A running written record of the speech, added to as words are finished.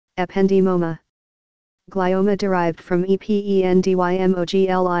Ependymoma. Glioma derived from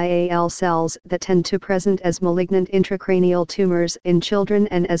ependymoglia cells that tend to present as malignant intracranial tumors in children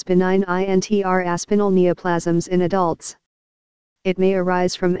and as benign intraspinal neoplasms in adults. It may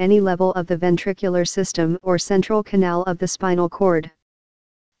arise from any level of the ventricular system or central canal of the spinal cord.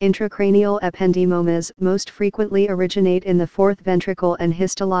 Intracranial ependymomas most frequently originate in the fourth ventricle and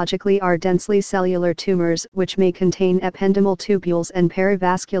histologically are densely cellular tumors which may contain ependymal tubules and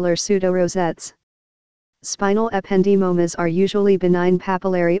perivascular pseudorosettes. Spinal ependymomas are usually benign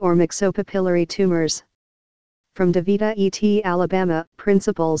papillary or myxopapillary tumors. From DeVita et Alabama,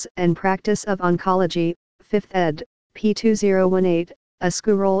 Principles and Practice of Oncology, 5th ed., p. 2018,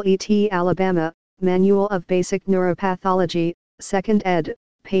 Escurol et Alabama, Manual of Basic Neuropathology, 2nd ed.,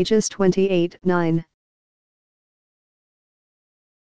 pages 28-9.